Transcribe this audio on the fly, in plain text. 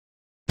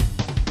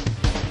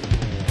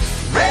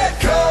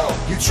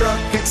Truck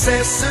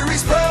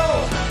Accessories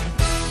Pro.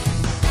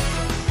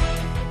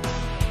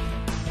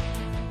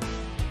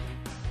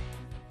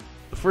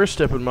 The first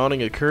step in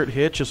mounting a Curt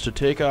Hitch is to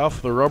take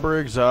off the rubber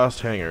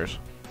exhaust hangers.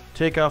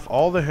 Take off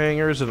all the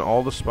hangers and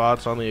all the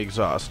spots on the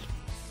exhaust.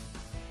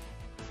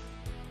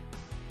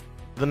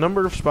 The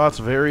number of spots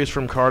varies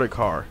from car to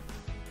car.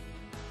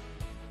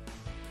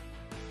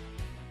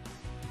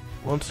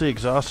 Once the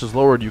exhaust is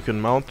lowered, you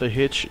can mount the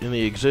hitch in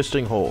the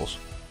existing holes.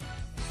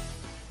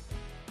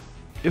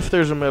 If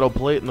there's a metal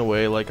plate in the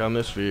way, like on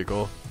this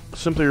vehicle,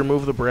 simply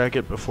remove the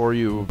bracket before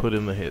you put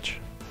in the hitch.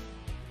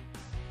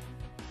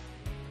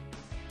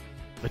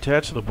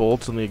 Attach the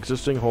bolts in the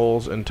existing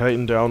holes and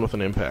tighten down with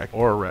an impact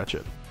or a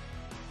ratchet.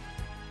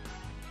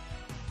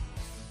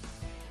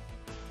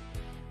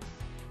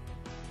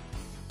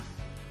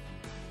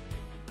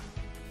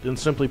 Then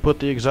simply put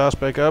the exhaust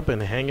back up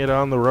and hang it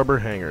on the rubber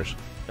hangers.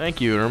 Thank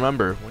you, and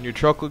remember, when your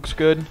truck looks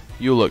good,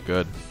 you look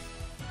good.